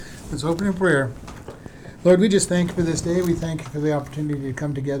Let's open in prayer. Lord, we just thank you for this day. We thank you for the opportunity to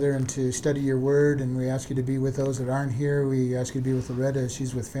come together and to study your word, and we ask you to be with those that aren't here. We ask you to be with Loretta as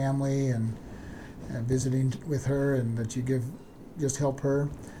she's with family and visiting with her, and that you just help her.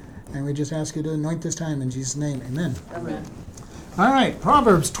 And we just ask you to anoint this time in Jesus' name. Amen. Amen. All right,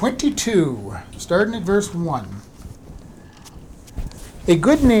 Proverbs 22, starting at verse 1. A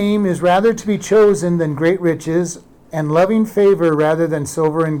good name is rather to be chosen than great riches, and loving favor rather than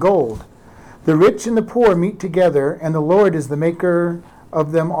silver and gold. The rich and the poor meet together, and the Lord is the maker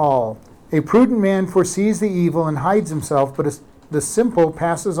of them all. A prudent man foresees the evil and hides himself, but the simple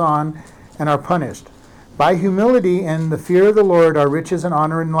passes on and are punished. By humility and the fear of the Lord are riches and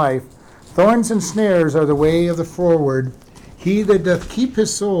honor in life. Thorns and snares are the way of the froward. He that doth keep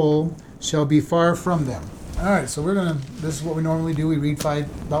his soul shall be far from them. All right, so this is what we normally do. We read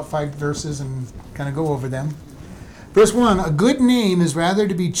about five verses and kind of go over them. Verse 1, a good name is rather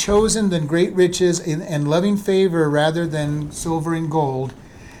to be chosen than great riches, and loving favor rather than silver and gold.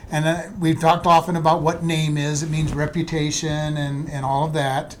 And we've talked often about what name is. It means reputation and all of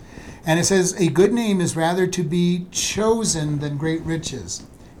that. And it says a good name is rather to be chosen than great riches.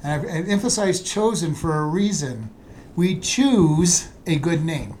 And I've emphasized chosen for a reason. We choose a good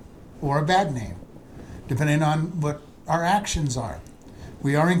name or a bad name, depending on what our actions are.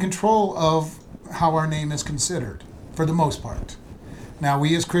 We are in control of how our name is considered, for the most part. Now,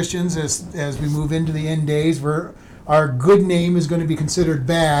 we as Christians, as we move into the end days, our good name is going to be considered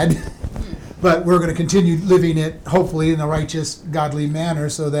bad, but we're going to continue living it, hopefully, in a righteous, godly manner,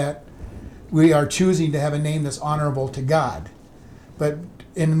 so that we are choosing to have a name that's honorable to God. But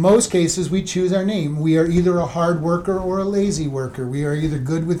in most cases, we choose our name. We are either a hard worker or a lazy worker. We are either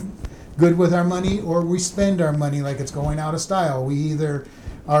good with our money, or we spend our money like it's going out of style. We either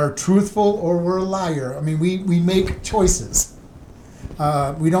are truthful or we're a liar. I mean, we make choices.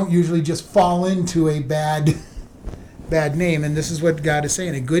 We don't usually just fall into a bad name. And this is what God is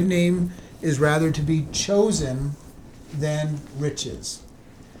saying. A good name is rather to be chosen than riches.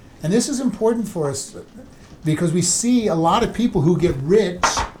 And this is important for us because we see a lot of people who get rich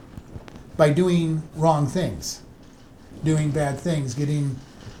by doing wrong things, doing bad things,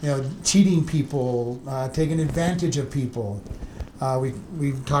 cheating people, taking advantage of people.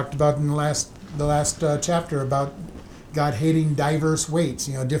 We've talked about in the last chapter about God hating diverse weights.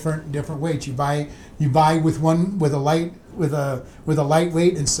 Different weights. You buy with a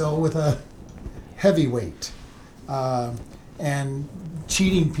lightweight and sell with a heavyweight, and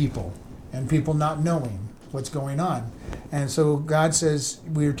cheating people and people not knowing what's going on. And so God says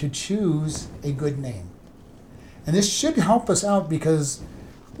we're to choose a good name, and this should help us out because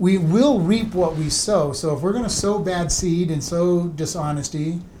we will reap what we sow. So if we're going to sow bad seed and sow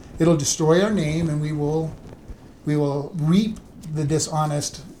dishonesty, it'll destroy our name, and we will reap the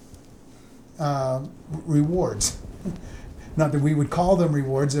dishonest rewards. Not that we would call them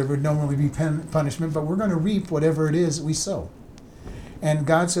rewards; there would normally be punishment, but we're going to reap whatever it is we sow. And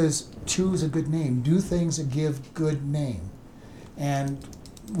God says, choose a good name. Do things that give good name. And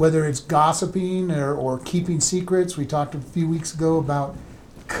whether it's gossiping or keeping secrets, we talked a few weeks ago about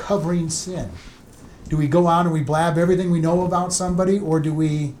covering sin. Do we go out and we blab everything we know about somebody, or do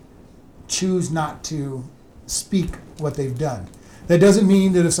we choose not to speak what they've done? That doesn't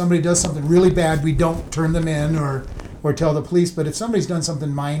mean that if somebody does something really bad, we don't turn them in or tell the police. But if somebody's done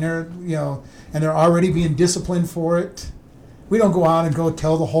something minor, and they're already being disciplined for it, we don't go out and go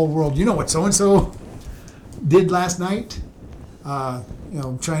tell the whole world, you know what so-and-so did last night?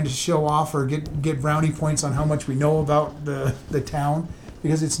 Trying to show off or get brownie points on how much we know about the town.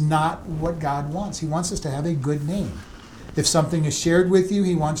 Because it's not what God wants. He wants us to have a good name. If something is shared with you,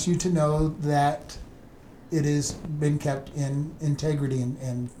 he wants you to know that it has been kept in integrity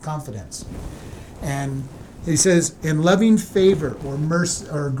and confidence. And he says, in loving favor or mercy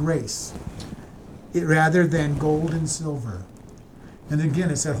or grace, rather than gold and silver. And again,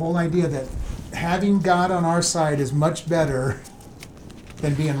 it's that whole idea that having God on our side is much better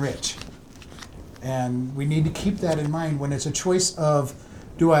than being rich. And we need to keep that in mind when it's a choice of,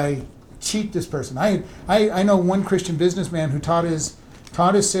 do I cheat this person? I know one Christian businessman who taught his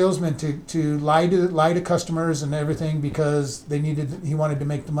salesmen to lie to customers and everything because he wanted to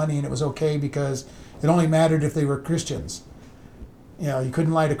make the money, and it was okay because it only mattered if they were Christians. You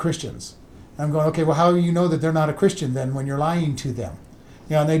couldn't lie to Christians. And I'm going, okay, well, how do you know that they're not a Christian then when you're lying to them?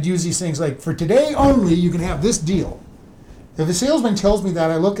 And they'd use these things like, for today only, you can have this deal. If a salesman tells me that,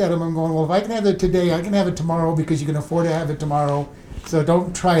 I look at him and I'm going, well, if I can have it today, I can have it tomorrow because you can afford to have it tomorrow. So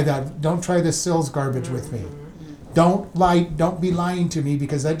don't try that. Don't try this sales garbage with me. Don't lie. Don't be lying to me,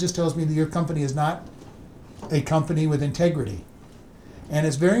 because that just tells me that your company is not a company with integrity. And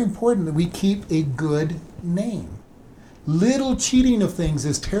it's very important that we keep a good name. Little cheating of things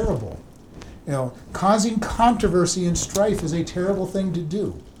is terrible. Causing controversy and strife is a terrible thing to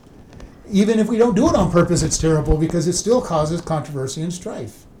do. Even if we don't do it on purpose, it's terrible because it still causes controversy and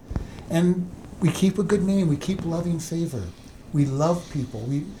strife. And we keep a good name. We keep loving favor. We love people.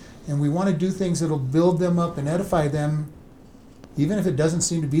 And we want to do things that will build them up and edify them, even if it doesn't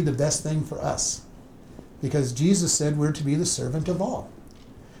seem to be the best thing for us. Because Jesus said we're to be the servant of all.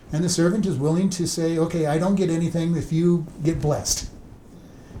 And the servant is willing to say, okay, I don't get anything if you get blessed.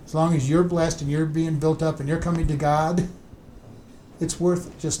 As long as you're blessed and you're being built up and you're coming to God, it's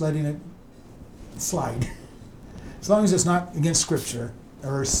worth just letting it slide. As long as it's not against Scripture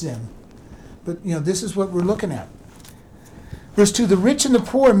or sin. But, this is what we're looking at. Verse 2, the rich and the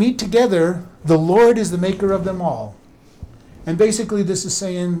poor meet together. The Lord is the maker of them all. And basically this is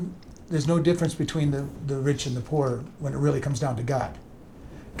saying there's no difference between the rich and the poor when it really comes down to God.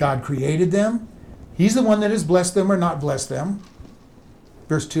 God created them. He's the one that has blessed them or not blessed them.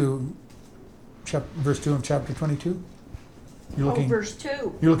 Verse 2 of chapter 22. Verse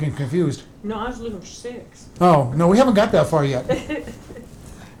 2. You're looking confused. No, I was looking for 6. Oh, no, we haven't got that far yet.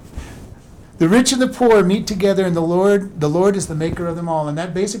 The rich and the poor meet together, and the Lord is the maker of them all. And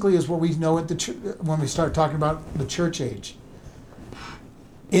that basically is what we know at when we start talking about the church age.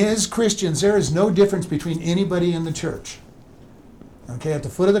 As Christians, there is no difference between anybody in the church. Okay, at the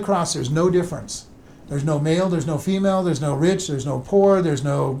foot of the cross, there's no difference. There's no male, there's no female, there's no rich, there's no poor, there's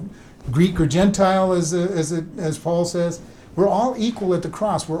no Greek or Gentile, as Paul says. We're all equal at the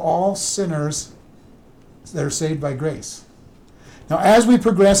cross. We're all sinners that are saved by grace. Now, as we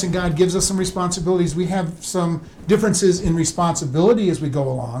progress and God gives us some responsibilities, we have some differences in responsibility as we go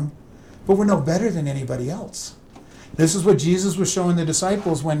along, but we're no better than anybody else. This is what Jesus was showing the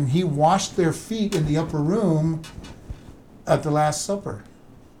disciples when he washed their feet in the upper room at the Last Supper.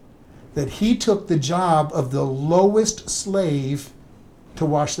 That he took the job of the lowest slave to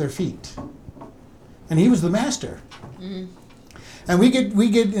wash their feet. And he was the master. Mm-hmm. And we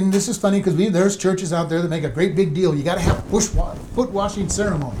get, and this is funny because there's churches out there that make a great big deal. You got to have foot washing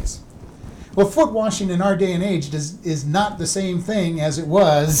ceremonies. Well, foot washing in our day and age is not the same thing as it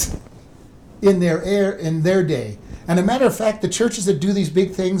was in their day. And a matter of fact, the churches that do these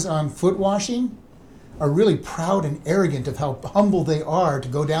big things on foot washing are really proud and arrogant of how humble they are to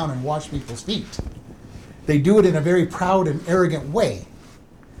go down and wash people's feet. They do it in a very proud and arrogant way.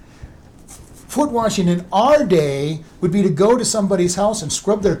 Foot washing in our day would be to go to somebody's house and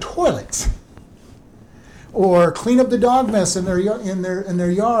scrub their toilets, or clean up the dog mess in their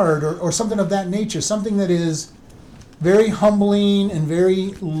yard, or something of that nature. Something that is very humbling and very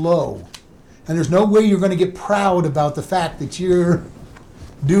low. And there's no way you're going to get proud about the fact that you're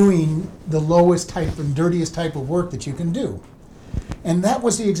doing the lowest type and dirtiest type of work that you can do. And that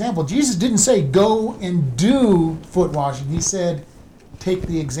was the example. Jesus didn't say go and do foot washing. He said, take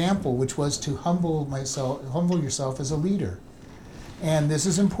the example, which was to humble yourself as a leader. And this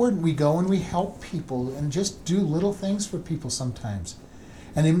is important. We go and we help people and just do little things for people sometimes.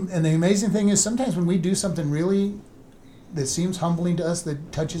 And the amazing thing is sometimes when we do something really that seems humbling to us,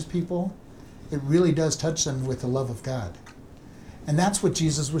 that touches people, it really does touch them with the love of God. And that's what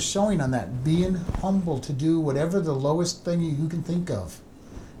Jesus was showing on that, being humble to do whatever the lowest thing you can think of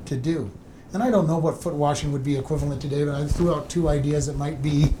to do. And I don't know what foot washing would be equivalent today, but I threw out 2 ideas that might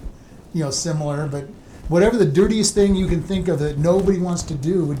be, similar. But whatever the dirtiest thing you can think of that nobody wants to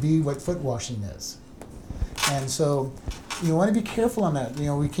do would be what foot washing is. And so you want to be careful on that.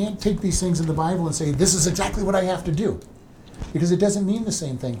 We can't take these things in the Bible and say, this is exactly what I have to do. Because it doesn't mean the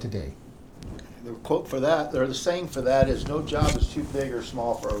same thing today. The quote for that, or the saying for that is, no job is too big or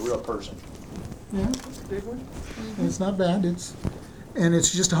small for a real person. Yeah, that's a big one. Mm-hmm. It's not bad. It's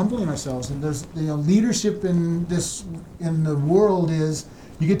just humbling ourselves. And there's leadership in the world is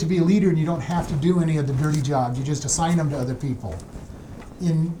you get to be a leader and you don't have to do any of the dirty jobs. You just assign them to other people.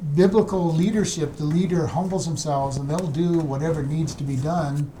 In biblical leadership, the leader humbles themselves and they'll do whatever needs to be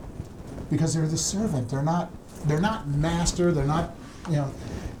done because they're the servant. They're not master. They're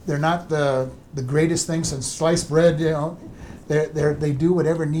not the greatest thing since sliced bread. They do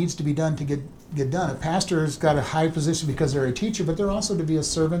whatever needs to be done to get done. A pastor's got a high position because they're a teacher, but they're also to be a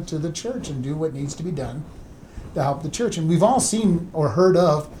servant to the church and do what needs to be done to help the church. And we've all seen or heard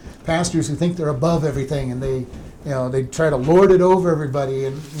of pastors who think they're above everything and they try to lord it over everybody,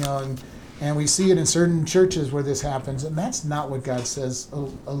 and we see it in certain churches where this happens, and that's not what God says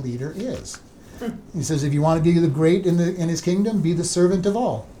a leader is. He says if you want to be the great in his kingdom, be the servant of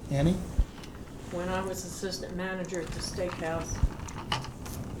all. Annie? When I was assistant manager at the steakhouse,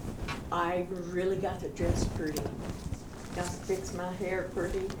 I really got to dress pretty. got to fix my hair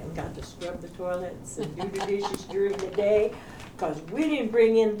pretty and got to scrub the toilets and do the dishes during the day, because we didn't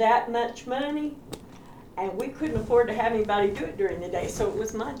bring in that much money, and we couldn't afford to have anybody do it during the day, so it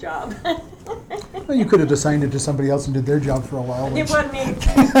was my job. Well, you could have assigned it to somebody else and did their job for a while. It which- wasn't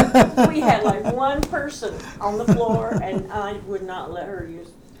me. We had like one person on the floor, and I would not let her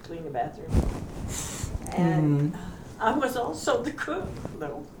clean the bathroom. And I was also the cook,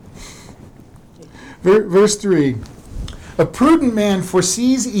 though. Verse 3. A prudent man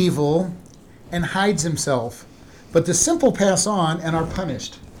foresees evil and hides himself, but the simple pass on and are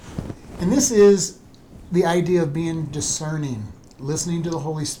punished. And this is the idea of being discerning, listening to the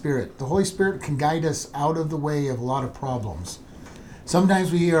Holy Spirit. The Holy Spirit can guide us out of the way of a lot of problems.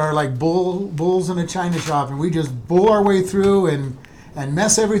 Sometimes we are like bulls in a china shop, and we just bull our way through and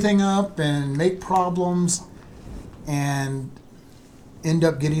mess everything up and make problems and end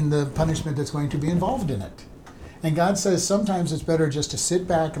up getting the punishment that's going to be involved in it. And God says sometimes it's better just to sit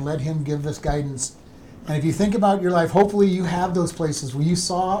back and let Him give us guidance. And if you think about your life, hopefully you have those places where you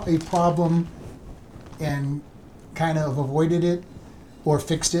saw a problem and kind of avoided it or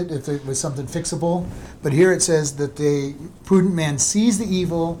fixed it if it was something fixable. But here it says that the prudent man sees the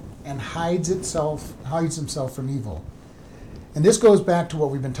evil and hides himself from evil. And this goes back to what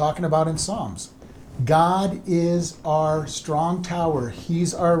we've been talking about in Psalms. God is our strong tower.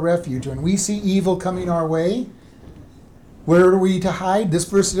 He's our refuge. When we see evil coming our way, where are we to hide? This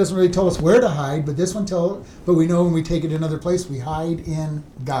verse doesn't really tell us where to hide, but this one but we know when we take it another place, we hide in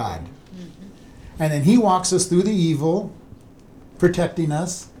God. And then He walks us through the evil, protecting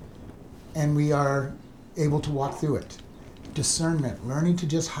us, and we are able to walk through it. Discernment, learning to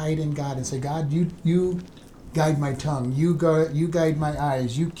just hide in God and say, God, you guide my tongue, you guide my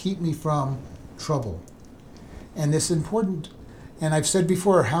eyes, you keep me from trouble. And this is important. And I've said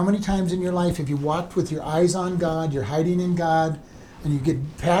before, how many times in your life have you walked with your eyes on God, you're hiding in God, and you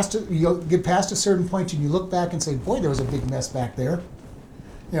get past a certain point and you look back and say, boy, there was a big mess back there.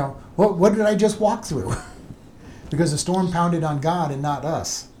 You know, what did I just walk through? Because the storm pounded on God and not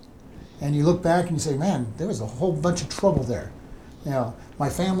us. And you look back and you say, man, there was a whole bunch of trouble there. You know, my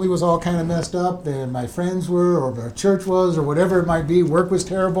family was all kind of messed up, and my friends were, or the church was, or whatever it might be. Work was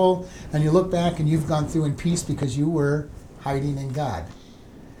terrible. And you look back and you've gone through in peace because you were hiding in God.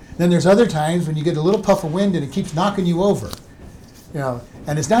 Then there's other times when you get a little puff of wind and it keeps knocking you over. You know,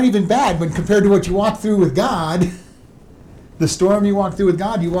 and it's not even bad when compared to what you walk through with God. The storm you walk through with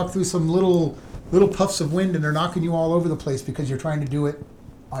God, you walk through some little puffs of wind and they're knocking you all over the place because you're trying to do it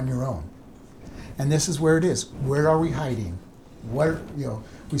on your own. And this is where it is. Where are we hiding?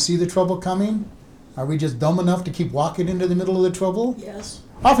 We see the trouble coming. Are we just dumb enough to keep walking into the middle of the trouble? Yes.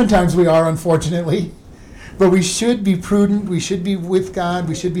 Oftentimes we are, unfortunately. But we should be prudent. We should be with God.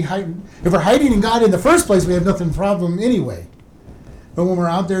 We should be hiding. If we're hiding in God in the first place, we have nothing problem anyway. But when we're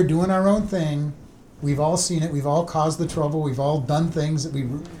out there doing our own thing, we've all seen it. We've all caused the trouble. We've all done things that we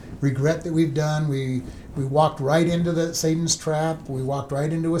regret that we've done. We walked right into Satan's trap. We walked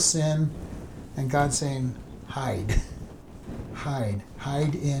right into a sin. And God's saying, hide.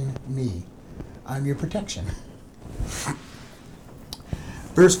 Hide in me. I'm your protection.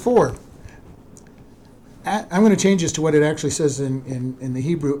 Verse 4. I'm going to change this to what it actually says in the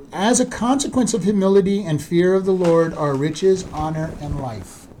Hebrew. As a consequence of humility and fear of the Lord are riches, honor, and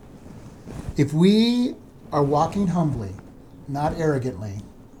life. If we are walking humbly, not arrogantly,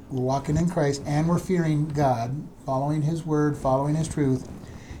 we're walking in Christ and we're fearing God, following His word, following His truth,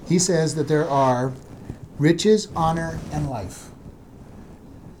 He says that there are riches, honor, and life.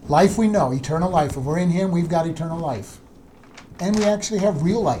 Life we know, eternal life. If we're in Him, we've got eternal life. And we actually have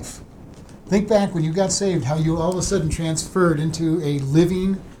real life. Think back when you got saved, how you all of a sudden transferred into a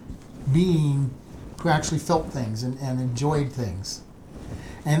living being who actually felt things and enjoyed things.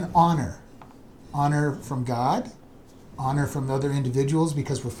 And honor. Honor from God. Honor from other individuals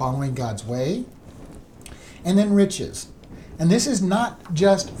because we're following God's way. And then riches. And this is not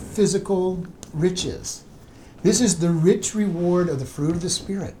just physical riches. This is the rich reward of the fruit of the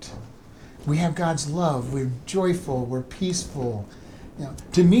Spirit. We have God's love. We're joyful. We're peaceful. You know,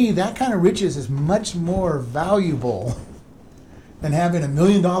 to me, that kind of riches is much more valuable than having $1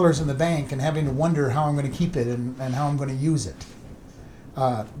 million in the bank and having to wonder how I'm going to keep it and how I'm going to use it.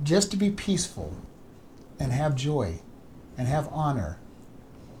 Just to be peaceful and have joy and have honor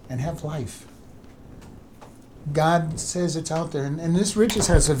and have life. God says it's out there. And this riches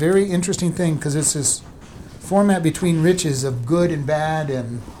has a very interesting thing because it's this format between riches of good and bad,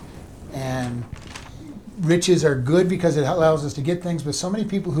 and riches are good because it allows us to get things, but so many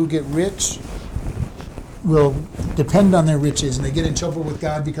people who get rich will depend on their riches, and they get in trouble with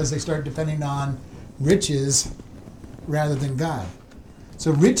God because they start depending on riches rather than God.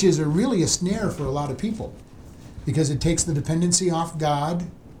 So riches are really a snare for a lot of people because it takes the dependency off God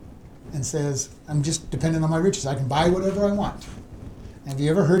and says, I'm just dependent on my riches. I can buy whatever I want. Have you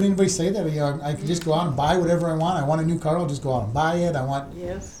ever heard anybody say that? I can just go out and buy whatever I want. I want a new car, I'll just go out and buy it. I want,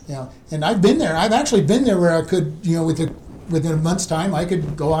 Yes. And I've been there. I've actually been there where I could, within a month's time, I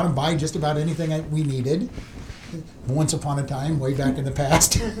could go out and buy just about anything we needed. Once upon a time, way back in the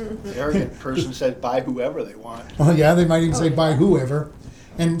past. The arrogant person said buy whoever they want. Well, yeah, they might even say buy whoever.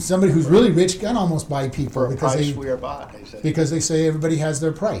 And somebody who's really rich can almost buy people For a price we are bought, they said. because they say everybody has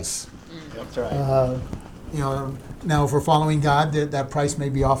their price. That's right. Now if we're following God, that price may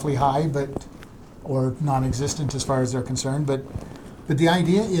be awfully high, or non-existent as far as they're concerned. But the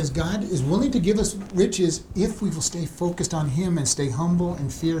idea is God is willing to give us riches if we will stay focused on Him and stay humble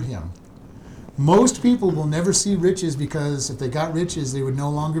and fear Him. Most people will never see riches because if they got riches, they would no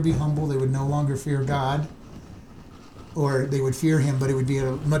longer be humble, they would no longer fear God, or they would fear Him, but it would be at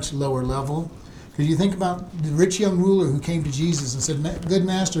a much lower level. Because you think about the rich young ruler who came to Jesus and said, "Good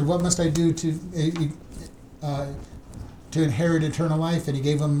master, what must I do to inherit eternal life?" And He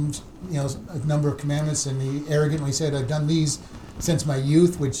gave him a number of commandments, and he arrogantly said, "I've done these since my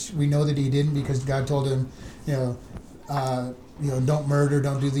youth," which we know that he didn't because God told him, don't murder,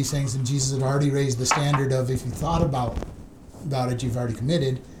 don't do these things. And Jesus had already raised the standard of if you thought about it, you've already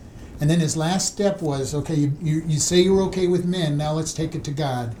committed. And then his last step was, okay, you say you're okay with men, now let's take it to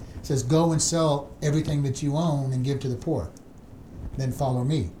God. It says, go and sell everything that you own and give to the poor. Then follow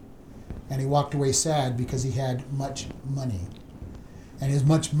me. And he walked away sad because he had much money. And his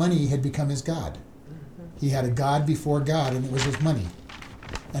much money had become his God. He had a God before God, and it was his money.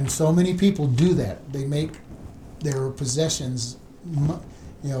 And so many people do that. They make their possessions,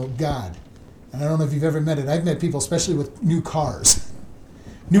 God. And I don't know if you've ever met it. I've met people, especially with new cars.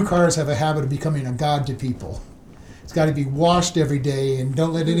 New cars have a habit of becoming a god to people. It's got to be washed every day, and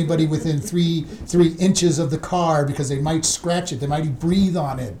don't let anybody within three inches of the car because they might scratch it. They might breathe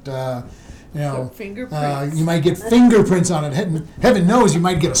on it. Fingerprints. You might get fingerprints on it. Heaven knows you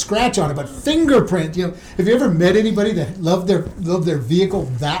might get a scratch on it, but fingerprint. Have you ever met anybody that loved their vehicle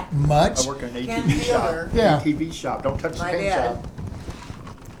that much? I work in an Can't ATV feel shop. her. Yeah. ATV shop. Don't touch the My paint dad. shop.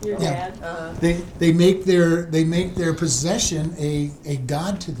 Your Yeah. dad. They make their possession a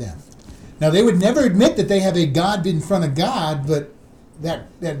god to them. Now they would never admit that they have a god in front of God, but that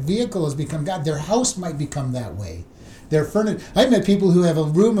vehicle has become God. Their house might become that way. Their furniture. I've met people who have a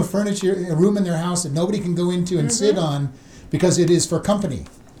room of furniture, a room in their house that nobody can go into and sit on because it is for company.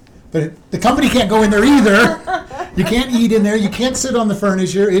 But the company can't go in there either. You can't eat in there. You can't sit on the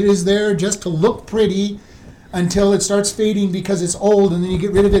furniture. It is there just to look pretty until it starts fading because it's old, and then you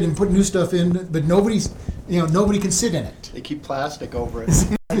get rid of it and put new stuff in. But nobody can sit in it. They keep plastic over it.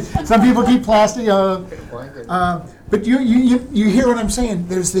 Some people keep plastic. But you hear what I'm saying?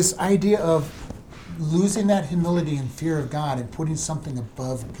 There's this idea of losing that humility and fear of God and putting something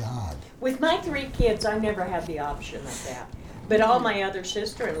above God. With my 3 kids, I never had the option of that. But all my other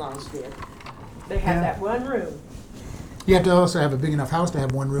sister-in-laws did. They had Yeah. that one room. You have to also have a big enough house to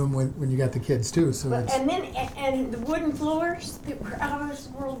have one room when you got the kids too. So But, it's, and then, and the wooden floors that were out of this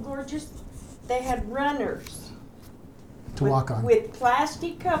world gorgeous, they had runners. to walk on. With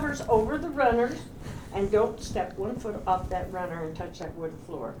plastic covers over the runners, and don't step 1 foot off that runner and touch that wooden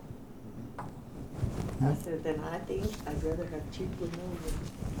floor. I said, then I think I'd rather have cheap linoleum.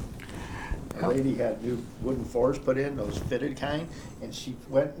 A lady had new wooden floors put in, those fitted kind, and she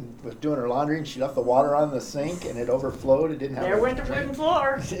went and was doing her laundry, and she left the water on the sink, and it overflowed. It didn't have. There a went the drain. wooden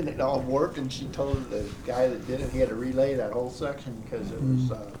floor. And it all warped, and she told the guy that did it he had to relay that whole section because it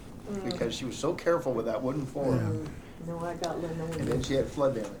was because she was so careful with that wooden floor, Yeah. No, I got and then linoleum. she had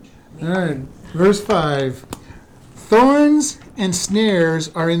flood damage. All right, verse 5. Thorns and snares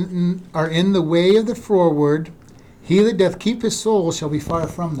are in the way of the froward. He that doth keep his soul shall be far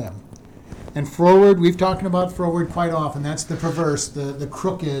from them. And froward, we've talked about froward quite often. That's the perverse, the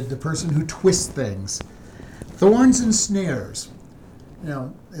crooked, the person who twists things. Thorns and snares,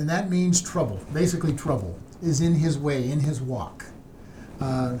 and that means trouble. Basically, trouble is in his way, in his walk.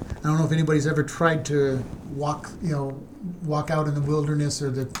 I don't know if anybody's ever tried to walk out in the wilderness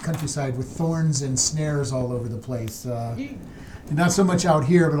or the countryside with thorns and snares all over the place. And not so much out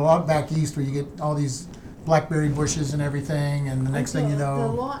here, but a lot back east where you get all these blackberry bushes and everything, and the next thing you The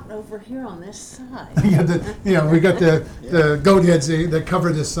know, lot over here on this side. we got the goat heads that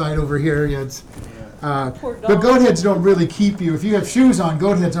cover this side over here. Yeah, it's, Poor but dog. goat heads don't really keep you. If you have shoes on,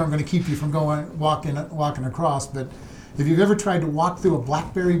 goat heads aren't going to keep you from walking across. But if you've ever tried to walk through a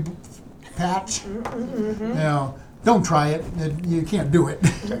blackberry patch, don't try it. You can't do it.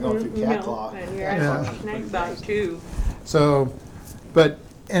 They're going through cat claw. And cat you're claw. a snake bite too. So,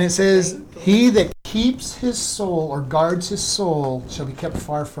 and it says, he that keeps his soul or guards his soul shall be kept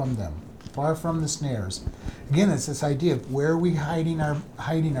far from them, far from the snares. Again, it's this idea of where are we hiding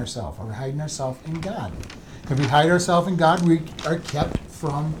ourselves? Are we hiding ourselves in God? If we hide ourselves in God, we are kept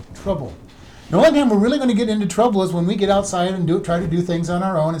from trouble. The only time we're really going to get into trouble is when we get outside and try to do things on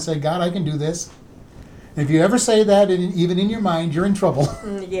our own and say, God, I can do this. If you ever say that, even in your mind, you're in trouble.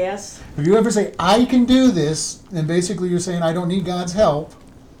 Yes. If you ever say, I can do this, then basically you're saying, I don't need God's help,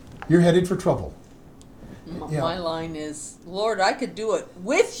 you're headed for trouble. Yeah. My line is, Lord, I could do it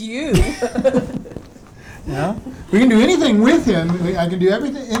with you. Yeah? We can do anything with Him. I can do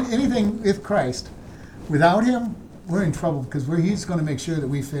anything with Christ. Without Him, we're in trouble because He's going to make sure that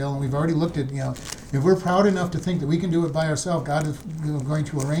we fail. And we've already looked at, if we're proud enough to think that we can do it by ourselves, God is going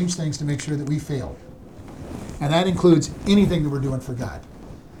to arrange things to make sure that we fail. And that includes anything that we're doing for God.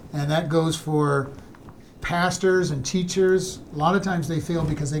 And that goes for pastors and teachers. A lot of times they fail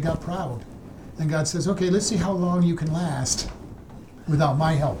because they got proud. And God says, okay, let's see how long you can last without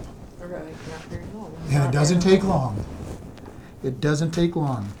my help. Right, not very long. And it doesn't take long. It doesn't take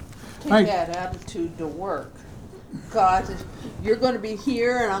long. Take Right. that attitude to work. God, you're going to be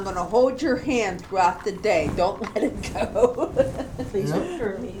here, and I'm going to hold your hand throughout the day. Don't let it go. Please Yeah. don't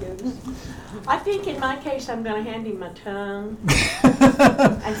turn me loose. I think in my case, I'm going to hand him my tongue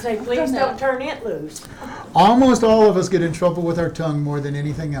and say, please don't turn it loose. Almost all of us get in trouble with our tongue more than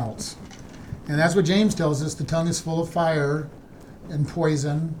anything else. And that's what James tells us. The tongue is full of fire and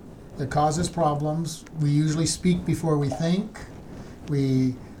poison that causes problems. We usually speak before we think.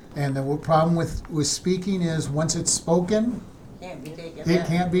 And the problem with speaking is once it's spoken, it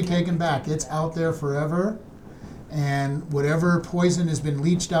can't be taken back. It's out there forever. And whatever poison has been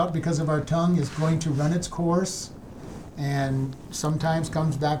leached out because of our tongue is going to run its course and sometimes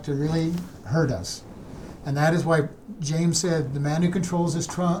comes back to really hurt us. And that is why James said, the man who controls his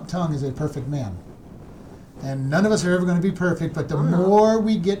tongue is a perfect man. And none of us are ever going to be perfect, but the more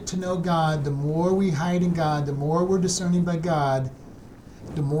we get to know God, the more we hide in God, the more we're discerning by God,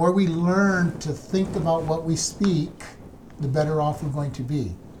 the more we learn to think about what we speak, the better off we're going to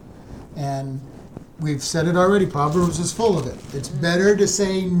be. And we've said it already, Proverbs is full of it. It's better to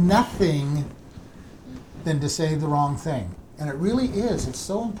say nothing than to say the wrong thing. And it really is. It's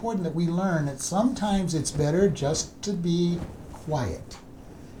so important that we learn that sometimes it's better just to be quiet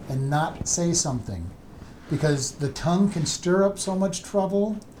and not say something. Because the tongue can stir up so much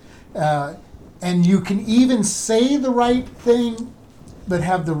trouble. And you can even say the right thing but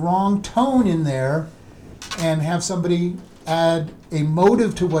have the wrong tone in there and have somebody add a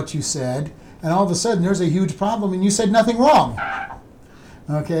motive to what you said, and all of a sudden there's a huge problem and you said nothing wrong.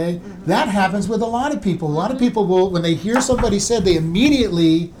 Okay? Mm-hmm. That happens with a lot of people. A lot of people will, when they hear somebody said, they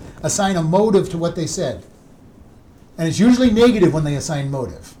immediately assign a motive to what they said. And it's usually negative when they assign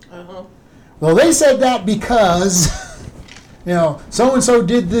motive. Uh-huh. Well, they said that because, so-and-so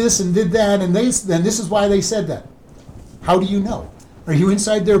did this and did that, and this is why they said that. How do you know? Are you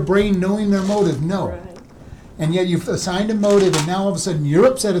inside their brain knowing their motive? No. Right. And yet you've assigned a motive, and now all of a sudden you're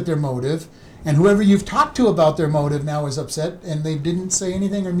upset at their motive, and whoever you've talked to about their motive now is upset, and they didn't say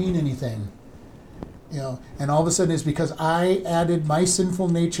anything or mean anything. And all of a sudden it's because I added my sinful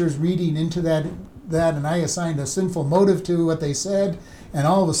nature's reading into that, and I assigned a sinful motive to what they said, and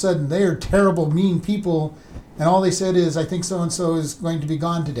all of a sudden they're terrible, mean people, and all they said is, I think so-and-so is going to be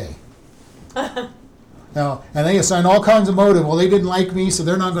gone today. And they assign all kinds of motive. Well, they didn't like me, so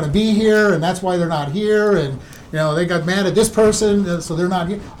they're not going to be here, and that's why they're not here. And they got mad at this person, so they're not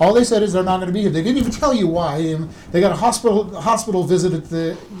here. All they said is they're not going to be here. They didn't even tell you why. And they got a hospital visit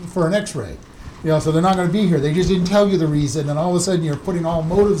for an X-ray. So they're not going to be here. They just didn't tell you the reason, and all of a sudden you're putting all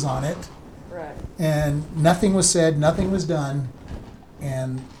motives on it. Right. And nothing was said, nothing was done,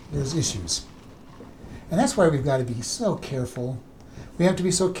 and there's issues. And that's why we've got to be so careful. We have to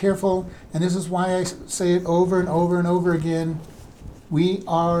be so careful, and this is why I say it over and over and over again. We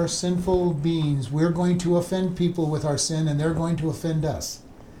are sinful beings. We're going to offend people with our sin, and they're going to offend us.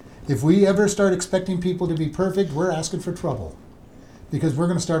 If we ever start expecting people to be perfect, we're asking for trouble. Because we're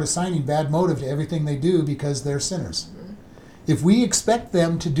going to start assigning bad motive to everything they do because they're sinners. Mm-hmm. If we expect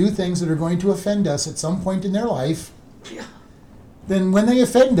them to do things that are going to offend us at some point in their life, then when they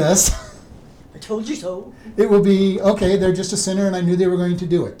offend us, I told you so. it will be, okay, they're just a sinner and I knew they were going to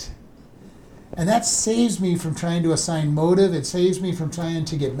do it. And that saves me from trying to assign motive. It saves me from trying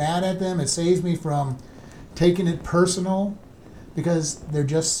to get mad at them. It saves me from taking it personal because they're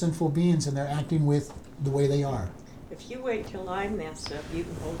just sinful beings and they're acting with the way they are. If you wait till I mess up, you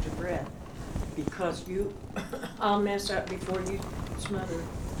can hold your breath. because I'll mess up before you smother.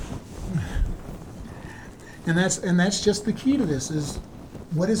 And that's just the key to this is,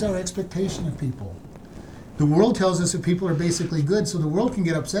 what is our expectation of people? The world tells us that people are basically good, so the world can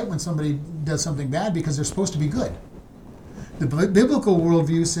get upset when somebody does something bad because they're supposed to be good. The biblical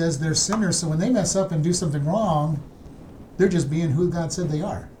worldview says they're sinners, so when they mess up and do something wrong, they're just being who God said they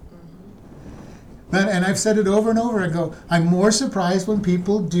are. And I've said it over and over. I go, I'm more surprised when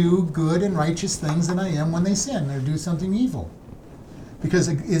people do good and righteous things than I am when they sin or do something evil. Because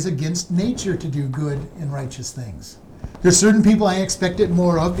it is against nature to do good and righteous things. There's certain people I expect it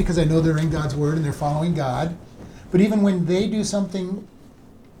more of because I know they're in God's Word and they're following God. But even when they do something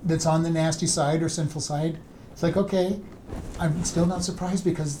that's on the nasty side or sinful side, it's like, okay, I'm still not surprised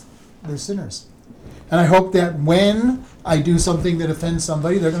because they're sinners. And I hope that when I do something that offends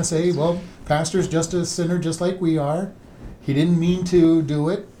somebody, they're going to say, well, Pastor's just a sinner just like we are. He didn't mean to do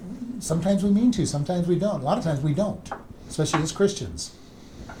it. Sometimes we mean to, sometimes we don't. A lot of times we don't, especially as Christians.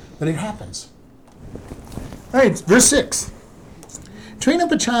 But it happens. All right, verse 6. Train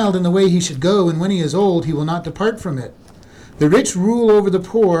up a child in the way he should go, and when he is old, he will not depart from it. The rich rule over the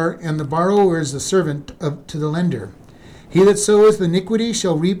poor, and the borrower is the servant to the lender. He that soweth iniquity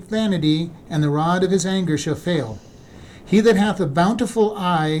shall reap vanity, and the rod of his anger shall fail. He that hath a bountiful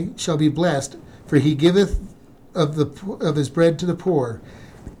eye shall be blessed, for he giveth of his bread to the poor.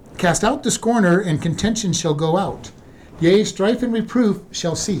 Cast out the scorner, and contention shall go out. Yea, strife and reproof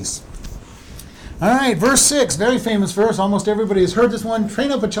shall cease. All right, verse 6, very famous verse. Almost everybody has heard this one.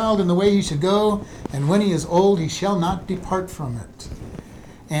 Train up a child in the way he should go, and when he is old, he shall not depart from it.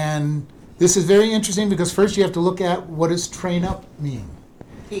 And this is very interesting because first you have to look at what does train up mean.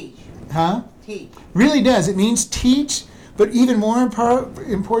 Teach. Huh? Teach. Really does. It means teach, but even more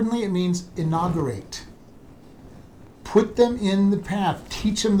importantly, it means inaugurate. Put them in the path.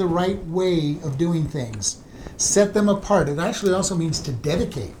 Teach them the right way of doing things. Set them apart. It actually also means to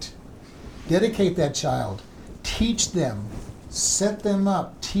dedicate. Dedicate that child. Teach them. Set them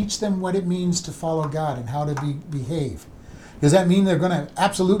up. Teach them what it means to follow God and how to behave. Does that mean they're going to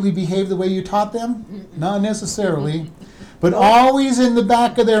absolutely behave the way you taught them? Not necessarily. But always in the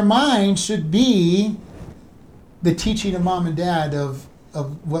back of their mind should be the teaching of mom and dad of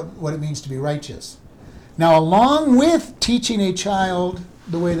what it means to be righteous. Now, along with teaching a child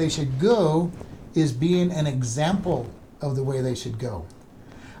the way they should go is being an example of the way they should go.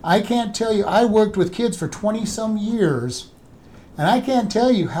 I can't tell you, I worked with kids for 20-some years, and I can't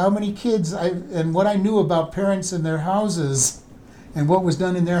tell you how many kids and what I knew about parents in their houses and what was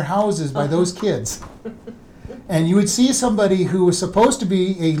done in their houses by those kids. And you would see somebody who was supposed to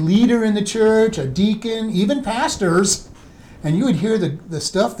be a leader in the church, a deacon, even pastors, and you would hear the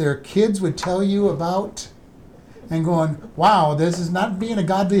stuff their kids would tell you about and going, wow, this is not being a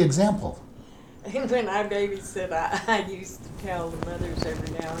godly example. When I babysit, I used to tell the mothers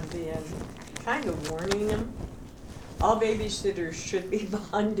every now and then, kind of warning them, all babysitters should be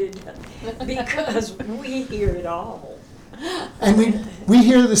bonded because we hear it all. And we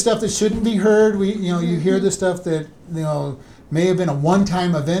hear the stuff that shouldn't be heard. You hear the stuff that may have been a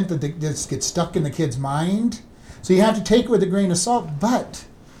one-time event that just gets stuck in the kid's mind. So you have to take it with a grain of salt. But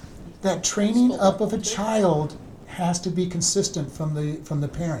that training up of a child has to be consistent from the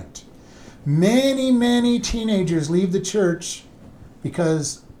parent. Many, many teenagers leave the church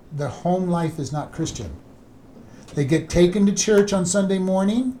because their home life is not Christian. They get taken to church on Sunday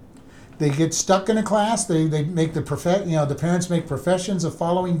morning. They get stuck in a class. They make the parents make professions of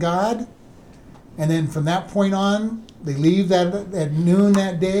following God, and then from that point on, they leave at noon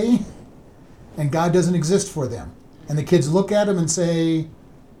that day, and God doesn't exist for them. And the kids look at them and say,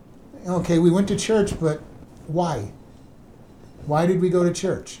 "Okay, we went to church, but why? Why did we go to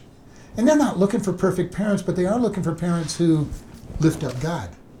church?" And they're not looking for perfect parents, but they are looking for parents who lift up God,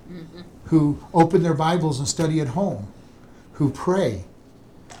 who open their Bibles and study at home, who pray.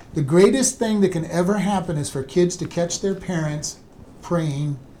 The greatest thing that can ever happen is for kids to catch their parents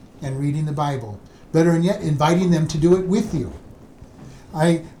praying and reading the Bible. Better yet, inviting them to do it with you.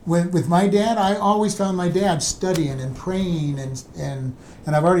 With my dad, I always found my dad studying and praying, and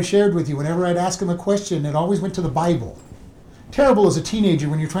I've already shared with you, whenever I'd ask him a question, it always went to the Bible. Terrible as a teenager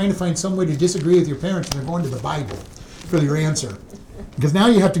when you're trying to find some way to disagree with your parents and they're going to the Bible for your answer. Because now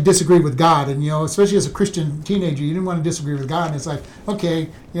you have to disagree with God, and especially as a Christian teenager, you didn't want to disagree with God, and it's like, okay,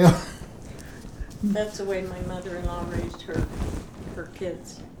 That's the way my mother-in-law raised her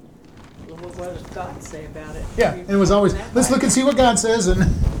kids. What does God say about it? Yeah, and it was always, let's look and see what God says,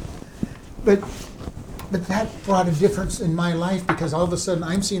 but that brought a difference in my life because all of a sudden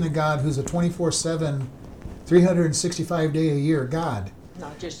I'm seeing a God who's a 24/7, 365-day-a-year God.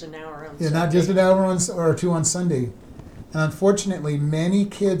 Not just an hour on Yeah, Sunday. not just an hour or two on Sunday. And unfortunately, many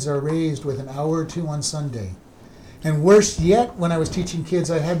kids are raised with an hour or two on Sunday. And worse yet, when I was teaching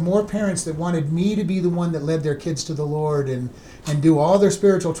kids, I had more parents that wanted me to be the one that led their kids to the Lord and do all their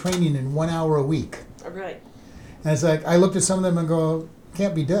spiritual training in 1 hour a week. Right. And it's like, I looked at some of them and go,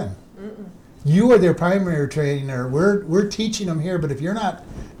 can't be done. Mm-mm. You are their primary trainer. We're teaching them here, but if you're not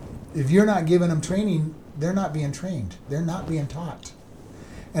giving them training, they're not being trained. They're not being taught.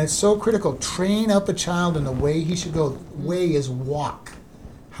 And it's so critical. Train up a child in the way he should go. The way is walk.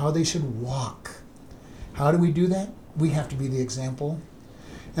 How they should walk. How do we do that? We have to be the example.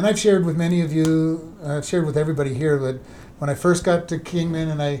 And I've shared with many of you, I've shared with everybody here that when I first got to Kingman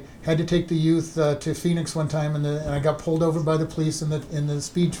and I had to take the youth to Phoenix one time and I got pulled over by the police in the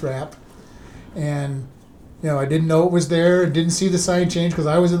speed trap. And I didn't know it was there, didn't see the sign change because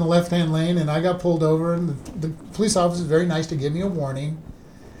I was in the left-hand lane and I got pulled over and the police officer was very nice to give me a warning.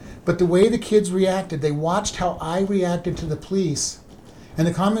 But the way the kids reacted, they watched how I reacted to the police. And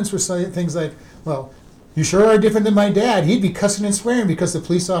the comments were saying things like, well, you sure are different than my dad. He'd be cussing and swearing because the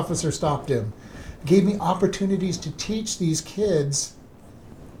police officer stopped him. Gave me opportunities to teach these kids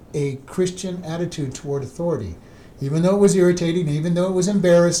a Christian attitude toward authority. Even though it was irritating, even though it was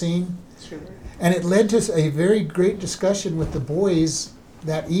embarrassing. Sure. And it led to a very great discussion with the boys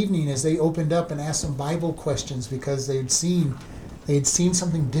that evening as they opened up and asked some Bible questions because they had seen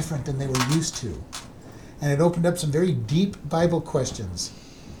something different than they were used to. And it opened up some very deep Bible questions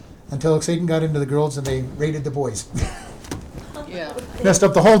until Satan got into the girls and they raided the boys. Yeah. Messed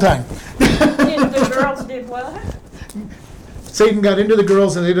up the whole time. The girls did what? Satan got into the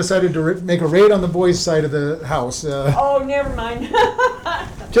girls and they decided to make a raid on the boys' side of the house. Oh, never mind.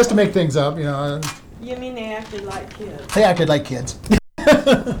 Just to make things up, You mean they acted like kids? They acted like kids.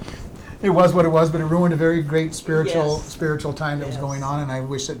 It was what it was, but it ruined a very great spiritual time that was Yes. going on, and I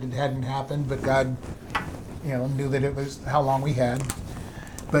wish that it hadn't happened, but God, knew that it was how long we had.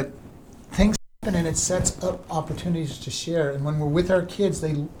 But things happen and it sets up opportunities to share, and when we're with our kids,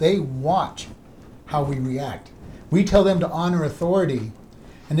 they watch how we react. We tell them to honor authority,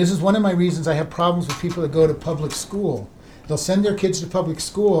 and this is one of my reasons I have problems with people that go to public school. They'll send their kids to public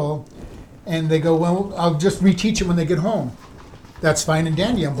school, and they go, well, I'll just reteach them when they get home. That's fine and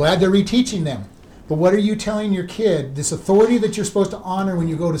dandy. I'm glad they're reteaching them. But what are you telling your kid? This authority that you're supposed to honor when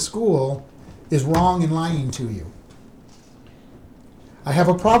you go to school is wrong and lying to you. I have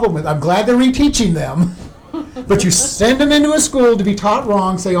a problem with it. I'm glad they're reteaching them. But you send them into a school to be taught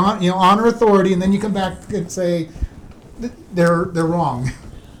wrong, say honor authority, and then you come back and say they're wrong.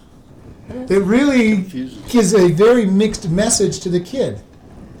 It really gives a very mixed message to the kid.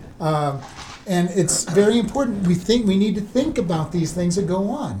 And it's very important. We need to think about these things that go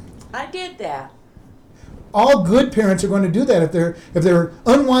on. I did that. All good parents are going to do that if they're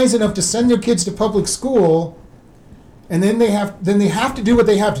unwise enough to send their kids to public school, and then they have to do what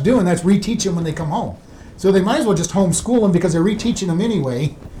they have to do, and that's reteach them when they come home. So they might as well just homeschool them because they're reteaching them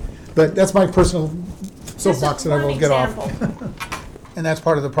anyway. But that's my personal soapbox that I will get off. And that's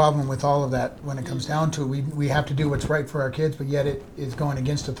part of the problem with all of that when it comes down to it. We have to do what's right for our kids, but yet it is going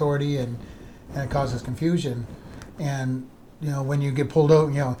against authority and it causes confusion. And when you get pulled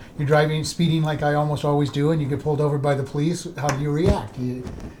over, you're driving, speeding like I almost always do, and you get pulled over by the police, how do you react?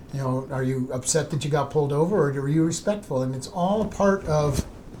 Are you upset that you got pulled over, or are you respectful? And it's all a part of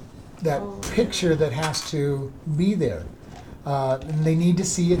that picture that has to be there. And they need to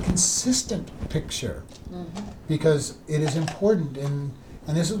see a consistent picture because it is important. And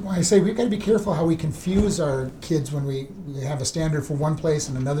this is why I say we've got to be careful how we confuse our kids when we have a standard for one place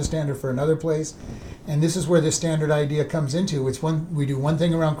and another standard for another place. And this is where the standard idea comes into. We do one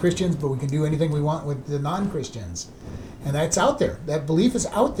thing around Christians, but we can do anything we want with the non-Christians. And that's out there. That belief is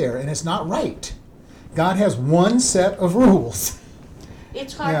out there, and it's not right. God has one set of rules.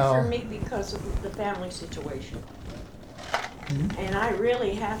 It's hard for me because of the family situation. Mm-hmm. And I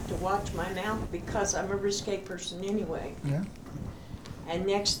really have to watch my mouth because I'm a risque person anyway. Yeah. And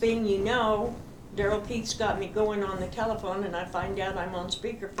next thing you know, Daryl Keith's got me going on the telephone, and I find out I'm on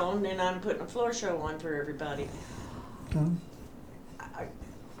speakerphone, and I'm putting a floor show on for everybody. Mm-hmm.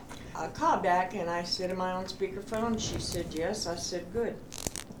 I called back and I said, am I on speakerphone? She said, yes. I said, good.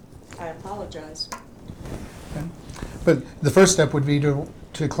 I apologize. Okay. But the first step would be to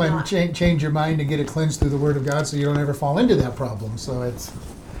change your mind and get it cleansed through the Word of God, so you don't ever fall into that problem. So it's,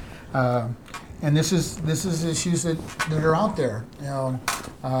 and this is issues that are out there.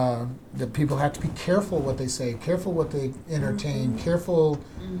 That people have to be careful what they say, careful what they entertain, careful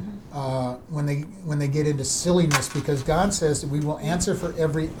when they get into silliness, because God says that we will answer for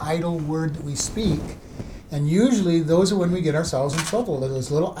every idle word that we speak. And usually those are when we get ourselves in trouble. Those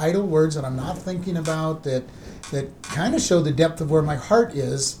little idle words that I'm not thinking about that kind of show the depth of where my heart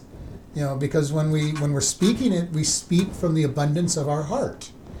is, because when we're speaking it, we speak from the abundance of our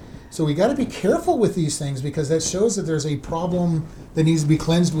heart. So we got to be careful with these things, because that shows that there's a problem that needs to be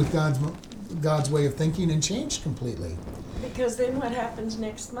cleansed with God's way of thinking and changed completely. Because then what happens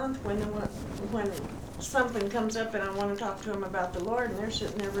next month when something comes up and I want to talk to them about the Lord, and they're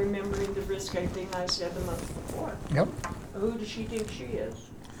sitting there remembering the risque thing I said the month before. Yep. Who does she think she is?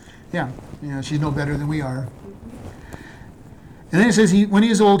 Yeah. She's no better than we are. And then it says, when he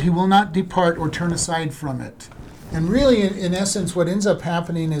is old, he will not depart or turn aside from it. And really, in essence, what ends up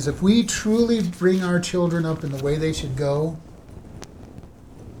happening is if we truly bring our children up in the way they should go,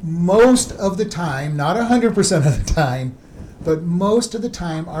 most of the time, not 100% of the time, but most of the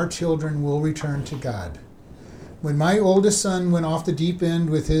time, our children will return to God. When my oldest son went off the deep end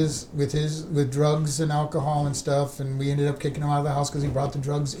with drugs and alcohol and stuff, and we ended up kicking him out of the house because he brought the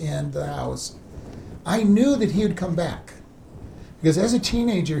drugs in the house, I knew that he would come back. Because as a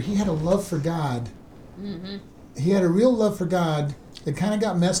teenager, he had a love for God. Mm-hmm. He had a real love for God that kind of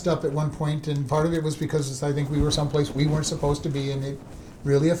got messed up at one point, and part of it was because I think we were someplace we weren't supposed to be, and it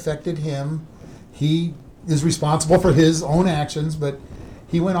really affected him. He is responsible for his own actions, but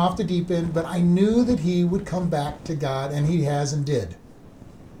he went off the deep end. But I knew that he would come back to God, and he has and did.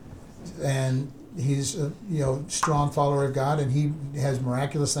 And he's a strong follower of God, and he has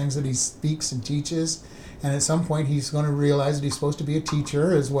miraculous things that he speaks and teaches. And at some point, he's going to realize that he's supposed to be a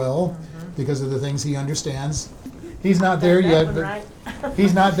teacher as well, because of the things he understands. He's not there yet, but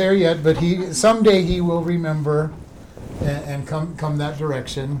he's not there yet. But someday he will remember and come that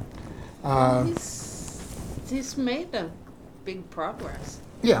direction. He's made a big progress.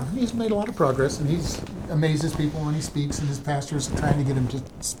 Yeah, he's made a lot of progress, and he's amazes people when he speaks, and his pastors are trying to get him to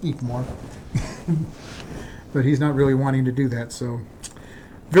speak more. But he's not really wanting to do that. So,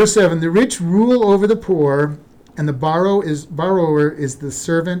 verse 7, the rich rule over the poor, and the borrower is the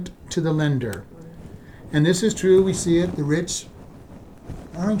servant to the lender. And this is true. We see it. The rich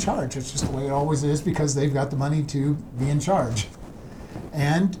are in charge. It's just the way it always is, because they've got the money to be in charge.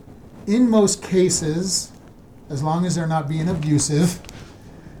 And in most cases, as long as they're not being abusive,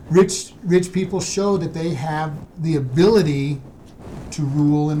 rich people show that they have the ability to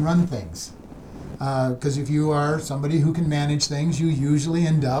rule and run things. Because if you are somebody who can manage things, you usually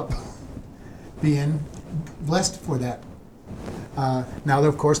end up being blessed for that. Now,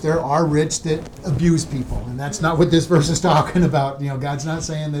 of course, there are rich that abuse people, and that's not what this verse is talking about. God's not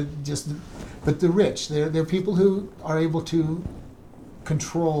saying that but the rich, they're people who are able to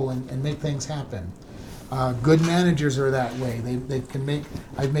control and make things happen. Good managers are that way. They can make.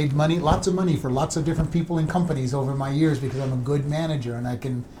 I've made lots of money for lots of different people and companies over my years because I'm a good manager, and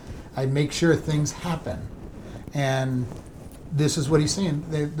I make sure things happen. And this is what he's saying.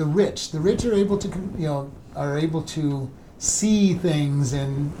 The rich are able to see things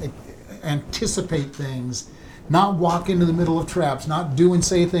and anticipate things, not walk into the middle of traps, not do and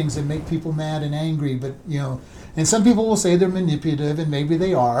say things that make people mad and angry. But and some people will say they're manipulative, and maybe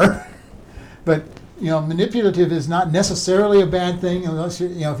they are. But manipulative is not necessarily a bad thing unless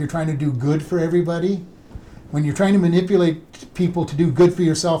if you're trying to do good for everybody. When you're trying to manipulate people to do good for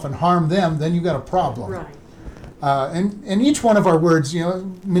yourself and harm them, then you've got a problem. Right. And each one of our words,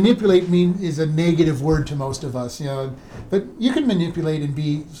 manipulate is a negative word to most of us, but you can manipulate and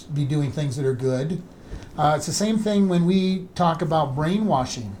be doing things that are good. It's the same thing when we talk about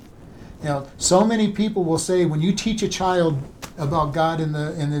brainwashing. So many people will say when you teach a child about God in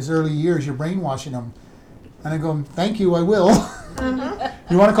his early years, you're brainwashing them. And I go, thank you, I will.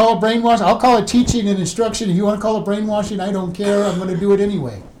 You want to call it brainwashing? I'll call it teaching and instruction. If you want to call it brainwashing, I don't care. I'm going to do it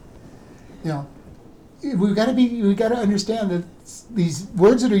anyway. We've got to understand that these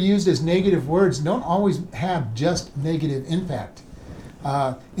words that are used as negative words don't always have just negative impact.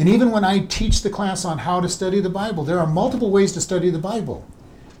 And even when I teach the class on how to study the Bible, there are multiple ways to study the Bible.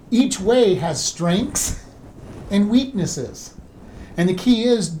 Each way has strengths and weaknesses. And the key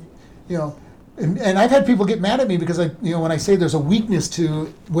is, and I've had people get mad at me because when I say there's a weakness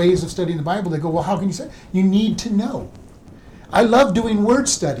to ways of studying the Bible, they go, well, how can you say? You need to know. I love doing word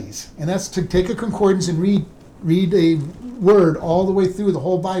studies, and that's to take a concordance and read a word all the way through the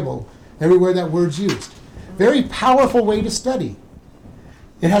whole Bible, everywhere that word's used. Very powerful way to study.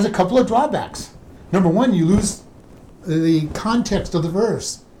 It has a couple of drawbacks. Number one, you lose the context of the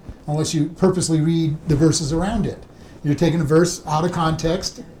verse unless you purposely read the verses around it. You're taking a verse out of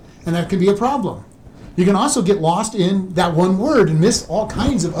context, and that can be a problem. You can also get lost in that one word and miss all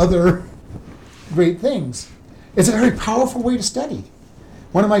kinds of other great things. It's a very powerful way to study.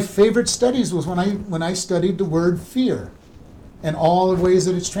 One of my favorite studies was when I studied the word fear and all the ways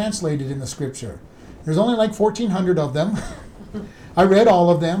that it's translated in the scripture. There's only like 1,400 of them. I read all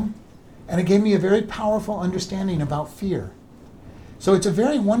of them, and it gave me a very powerful understanding about fear. So it's a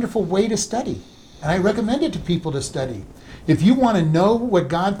very wonderful way to study, and I recommend it to people to study. If you want to know what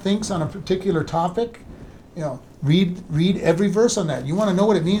God thinks on a particular topic, read every verse on that. You want to know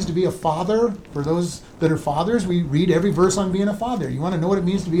what it means to be a father? For those that are fathers, we read every verse on being a father. You want to know what it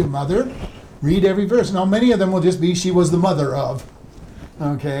means to be a mother? Read every verse. Now, many of them will just be, she was the mother of.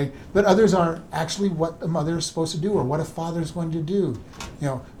 Okay? But others are actually what a mother is supposed to do or what a father is going to do.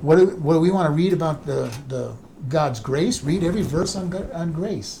 What do we want to read about the God's grace? Read every verse on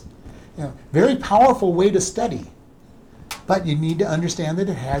grace. Very powerful way to study. But you need to understand that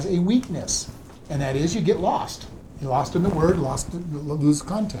it has a weakness. And that is you get lost. You're lost in the word, lose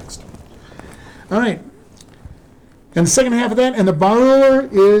context. All right. And the second half of that, and the borrower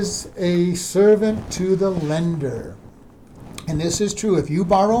is a servant to the lender. And this is true. If you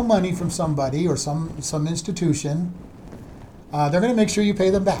borrow money from somebody or some institution, they're going to make sure you pay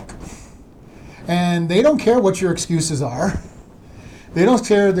them back. And they don't care what your excuses are. They don't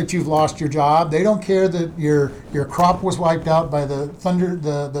care that you've lost your job. They don't care that your crop was wiped out by the thunder,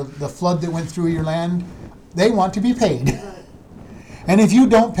 the flood that went through your land. They want to be paid. And if you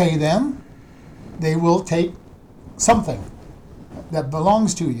don't pay them, they will take something that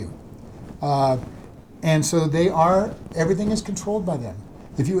belongs to you. And so everything is controlled by them.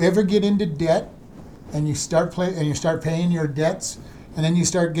 If you ever get into debt and you start paying your debts, and then you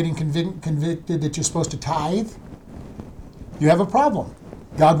start getting convicted that you're supposed to tithe, you have a problem.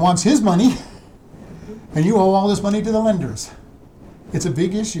 God wants his money, and you owe all this money to the lenders. It's a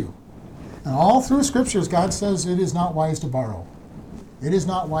big issue. And all through scriptures, God says it is not wise to borrow. It is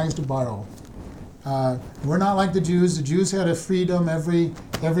not wise to borrow. We're not like the Jews. The Jews had a freedom every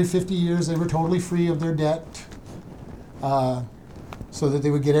 50 years. They were totally free of their debt, so that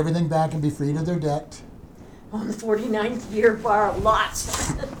they would get everything back and be freed of their debt. On the 49th year, borrow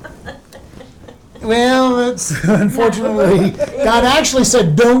lots. Well, it's unfortunately, God actually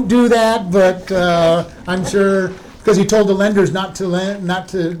said don't do that, but I'm sure because he told the lenders not to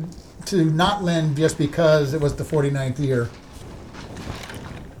not lend just because it was the 49th year.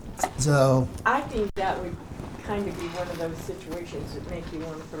 So I think that would kind of be one of those situations that make you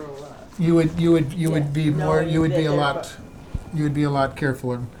want to throw up. you would be more you would be a lot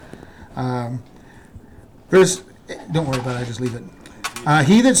careful. Verse, don't worry about it. I just leave it.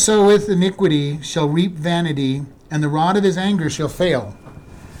 He that soweth iniquity shall reap vanity, and the rod of his anger shall fail.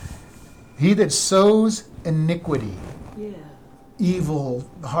 He that sows iniquity, evil,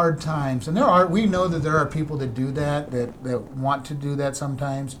 hard times, and we know that there are people that do that want to do that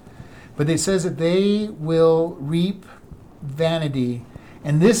sometimes, but it says that they will reap vanity,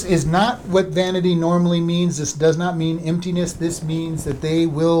 and this is not what vanity normally means. This does not mean emptiness. This means that they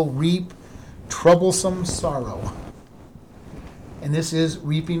will reap troublesome sorrow. And this is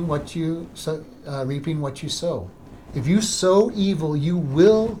reaping what you sow. If you sow evil, you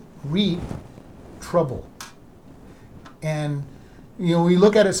will reap trouble. And we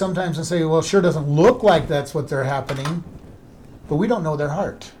look at it sometimes and say, well, it sure doesn't look like that's what they're happening, but we don't know their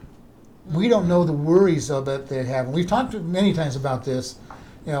heart. We don't know the worries of it they have. And we've talked many times about this.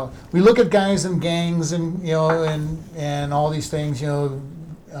 We look at guys in gangs and and all these things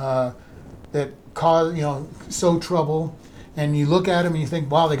that cause sow trouble. And you look at them and you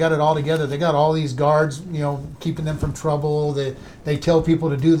think, wow, they got it all together. They got all these guards, keeping them from trouble. They tell people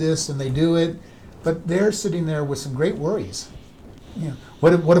to do this and they do it, but they're sitting there with some great worries.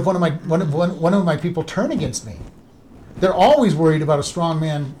 What if one of my people turn against me? They're always worried about a strong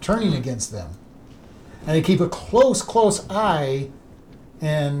man turning against them, and they keep a close eye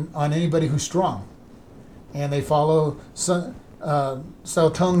on anybody who's strong, and they follow Sao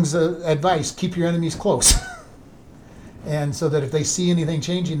Tung's advice: keep your enemies close. And so that if they see anything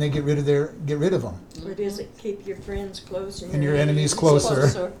changing, they get rid of them. What is it? Keep your friends close and your enemies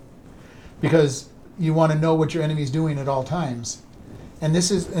closer. Because you want to know what your enemy's doing at all times. And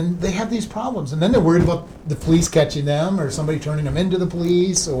they have these problems. And then they're worried about the police catching them or somebody turning them into the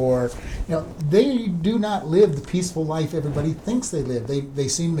police, or they do not live the peaceful life everybody thinks they live. They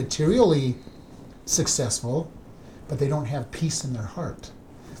seem materially successful, but they don't have peace in their heart.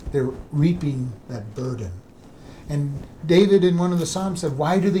 They're reaping that burden. And David in one of the Psalms said,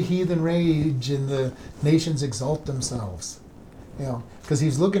 why do the heathen rage and the nations exalt themselves? Because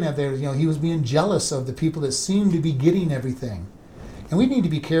he's looking at he was being jealous of the people that seem to be getting everything. And we need to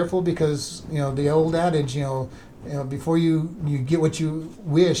be careful because, the old adage, before you get what you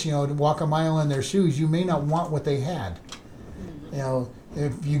wish, to walk a mile in their shoes, you may not want what they had.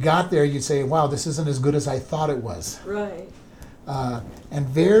 if you got there, you'd say, wow, this isn't as good as I thought it was. Right. And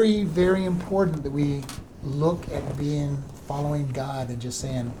very, very important that we look at following God and just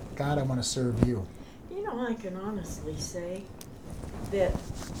saying, God, I want to serve you. You know, I can honestly say that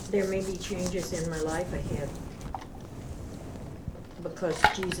there may be changes in my life ahead because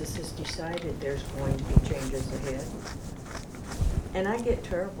Jesus has decided there's going to be changes ahead. And I get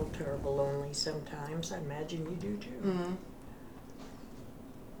terrible, terrible lonely sometimes. I imagine you do too.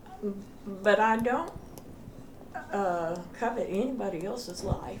 Mm-hmm. But I don't covet anybody else's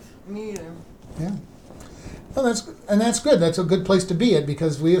life. Me either. Yeah. Well, that's good. That's a good place to be at,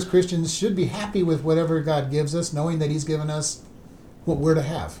 because we as Christians should be happy with whatever God gives us, knowing that He's given us what we're to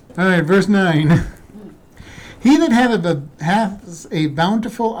have. All right, verse 9. He that hath a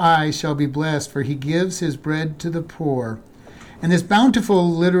bountiful eye shall be blessed, for he gives his bread to the poor. And this bountiful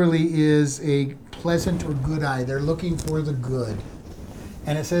literally is a pleasant or good eye. They're looking for the good.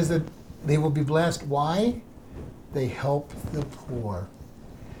 And it says that they will be blessed. Why? They help the poor.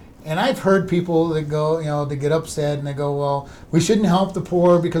 And I've heard people that go, they get upset and they go, well, we shouldn't help the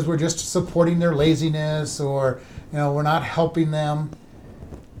poor because we're just supporting their laziness, or, we're not helping them.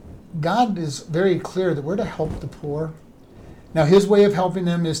 God is very clear that we're to help the poor. Now, His way of helping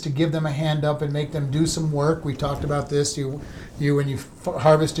them is to give them a hand up and make them do some work. We talked about this. You when you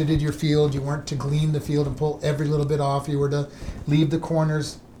harvested your field, you weren't to glean the field and pull every little bit off. You were to leave the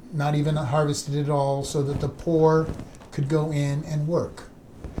corners, not even harvested at all, so that the poor could go in and work.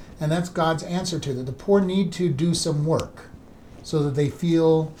 And that's God's answer to that. The poor need to do some work so that they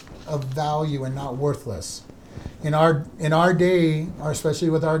feel of value and not worthless. In our day, especially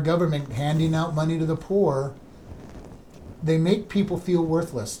with our government handing out money to the poor, they make people feel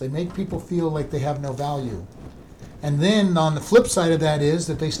worthless. They make people feel like they have no value. And then on the flip side of that is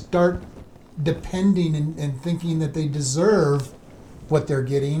that they start depending and thinking that they deserve what they're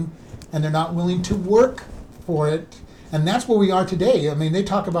getting, and they're not willing to work for it. And that's where we are today. I mean, they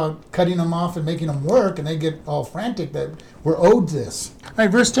talk about cutting them off and making them work, and they get all frantic that we're owed this. All right,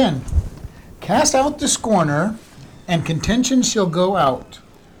 verse 10. Cast out the scorner, and contention shall go out.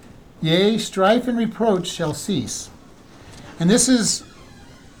 Yea, strife and reproach shall cease. And this is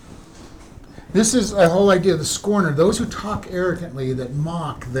a whole idea of the scorner. Those who talk arrogantly, that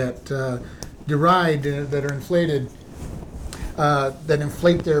mock, that deride, that are inflated, that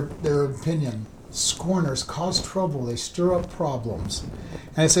inflate their opinion. Scorners cause trouble. They stir up problems.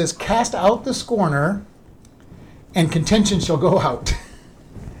 And it says, cast out the scorner, and contention shall go out.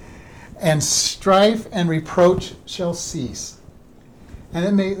 And strife and reproach shall cease.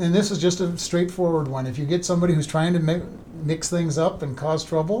 And this is just a straightforward one. If you get somebody who's trying to mix things up and cause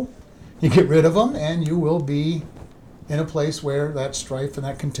trouble, you get rid of them, and you will be in a place where that strife and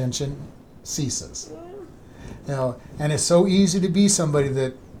that contention ceases. And it's so easy to be somebody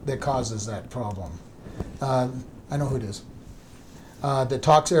that causes that problem. I know who it is. That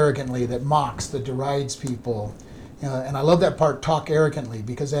talks arrogantly, that mocks, that derides people. And I love that part, talk arrogantly,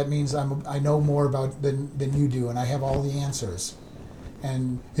 because that means I know more about than you do, and I have all the answers.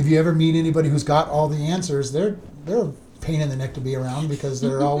 And if you ever meet anybody who's got all the answers, they're a pain in the neck to be around, because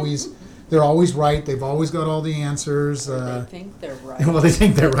they're always right. They've always got all the answers. They think they're right. Well, they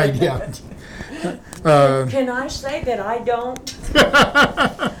think they're right, yeah. Can I say that I don't?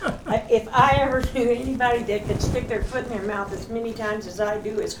 If I ever knew anybody that could stick their foot in their mouth as many times as I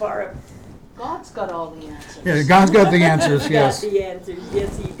do, as far as God's got all the answers. Yeah, God's got the answers, He's yes. got the answers,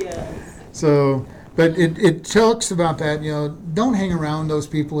 yes, He does. So, but it talks about that, don't hang around those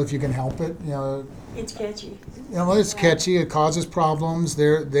people if you can help it. It's catchy. It's catchy. It causes problems.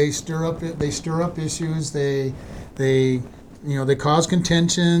 They stir up issues. They cause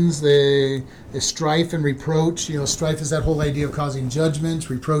contentions. They strife and reproach. Strife is that whole idea of causing judgments.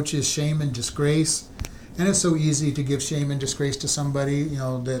 Reproach is shame and disgrace. And it's so easy to give shame and disgrace to somebody,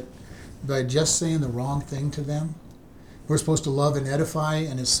 that by just saying the wrong thing to them. We're supposed to love and edify,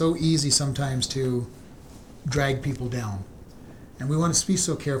 and it's so easy sometimes to drag people down. And we want to be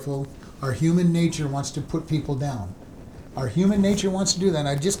so careful. Our human nature wants to put people down. Our human nature wants to do that.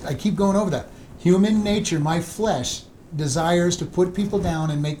 And I keep going over that. Human nature, my flesh, desires to put people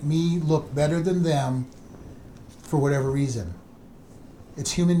down and make me look better than them for whatever reason.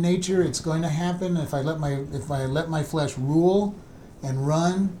 It's human nature. It's going to happen. If I let my flesh rule and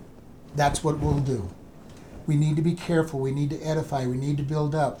run, that's what we'll do. We need to be careful. We need to edify. We need to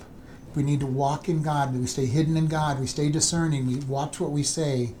build up. We need to walk in God. We stay hidden in God. We stay discerning. We watch what we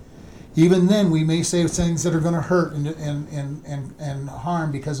say. Even then, we may say things that are going to hurt and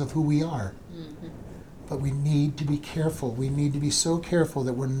harm because of who we are. Mm-hmm. But we need to be careful. We need to be so careful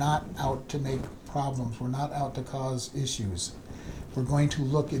that we're not out to make problems. We're not out to cause issues. We're going to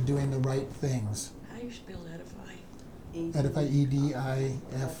look at doing the right things. How do you spell edify? Edify,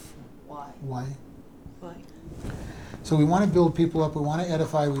 E-D-I-F-Y. Why? So we want to build people up. We want to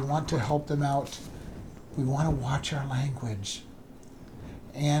edify. We want to help them out. We want to watch our language.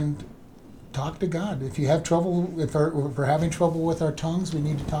 And talk to God. If you have trouble, if we're having trouble with our tongues, we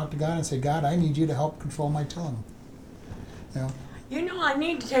need to talk to God and say, God, I need you to help control my tongue. You know, I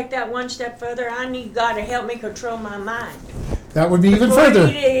need to take that one step further. I need God to help me control my mind. That would be even Before further.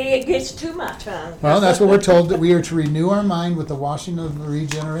 it gets to my tongue. Well, that's what we're told, that we are to renew our mind with the washing of the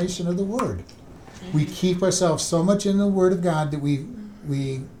regeneration of the Word. We keep ourselves so much in the Word of God that we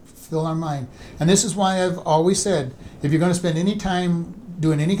fill our mind. And this is why I've always said, if you're going to spend any time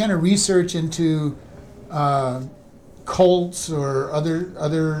doing any kind of research into cults or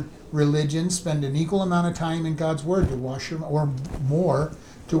other religions, spend an equal amount of time in God's Word to wash your, or more,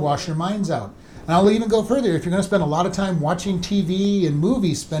 to wash your minds out. And I'll even go further. If you're going to spend a lot of time watching TV and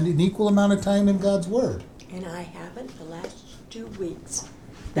movies, spend an equal amount of time in God's Word. And I haven't the last 2 weeks.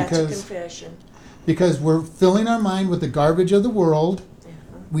 That's a confession. Because we're filling our mind with the garbage of the world.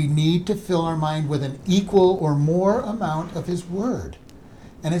 We need to fill our mind with an equal or more amount of His Word.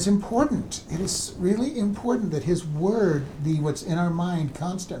 And it's important. It is really important that His Word be what's in our mind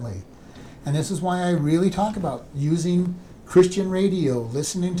constantly. And this is why I really talk about using Christian radio,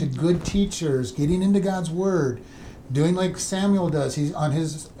 listening to good teachers, getting into God's Word, doing like Samuel does. He's on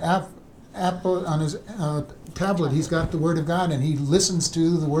his tablet, he's got the Word of God, and he listens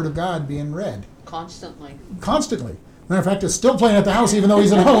to the Word of God being read. Constantly. Matter of fact, it's still playing at the house even though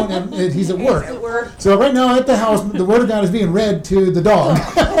he's at home and he's at work. He's at work. So right now at the house, the Word of God is being read to the dog.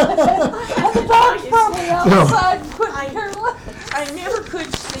 The dog's probably outside putting her I never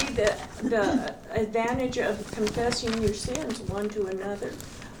could see the advantage of confessing your sins one to another.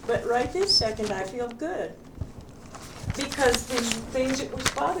 But right this second, I feel good. Because the things that was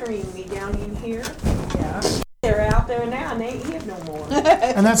bothering me down in here, they're out there now, and they ain't here no more.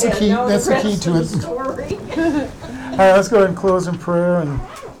 And that's the key. That's the key to it. Story. All right, let's go ahead and close in prayer. And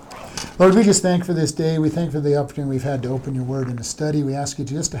Lord, we just thank for this day. We thank for the opportunity we've had to open your Word and to study. We ask you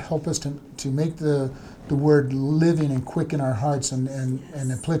just to help us to make the Word living and quick in our hearts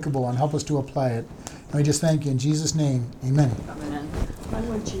and applicable, and help us to apply it. And we just thank you in Jesus' name. Amen. Amen. I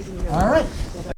want you to know All right. that